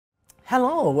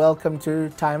Hello, welcome to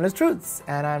Timeless Truths,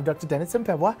 and I'm Dr. Dennis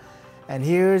Mpebwa, and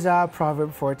here's our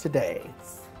proverb for today.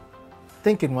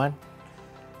 Thinking one.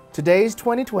 Today's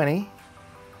 2020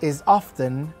 is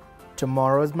often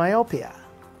tomorrow's myopia.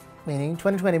 Meaning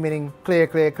 2020 meaning clear,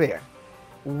 clear, clear.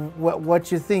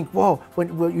 What you think, whoa,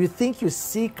 when you think you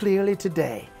see clearly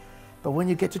today, but when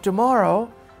you get to tomorrow,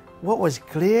 what was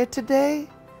clear today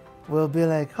will be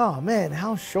like, oh man,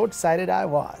 how short-sighted I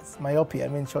was. Myopia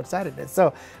means short-sightedness.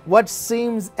 So what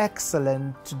seems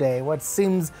excellent today, what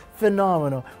seems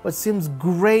phenomenal, what seems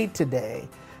great today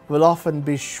will often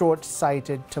be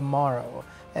short-sighted tomorrow.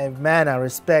 A man I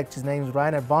respect, his name's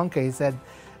Reinhard Bonnke, he said,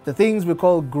 the things we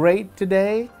call great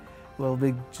today will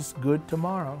be just good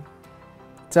tomorrow.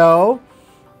 So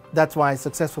that's why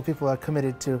successful people are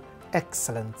committed to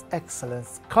excellence,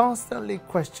 excellence, constantly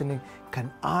questioning, can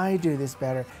I do this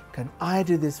better? Can I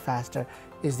do this faster?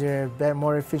 Is there a better,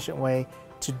 more efficient way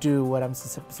to do what I'm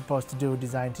supposed to do,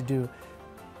 designed to do,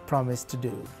 promised to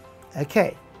do?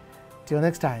 Okay, till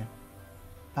next time,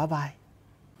 bye-bye.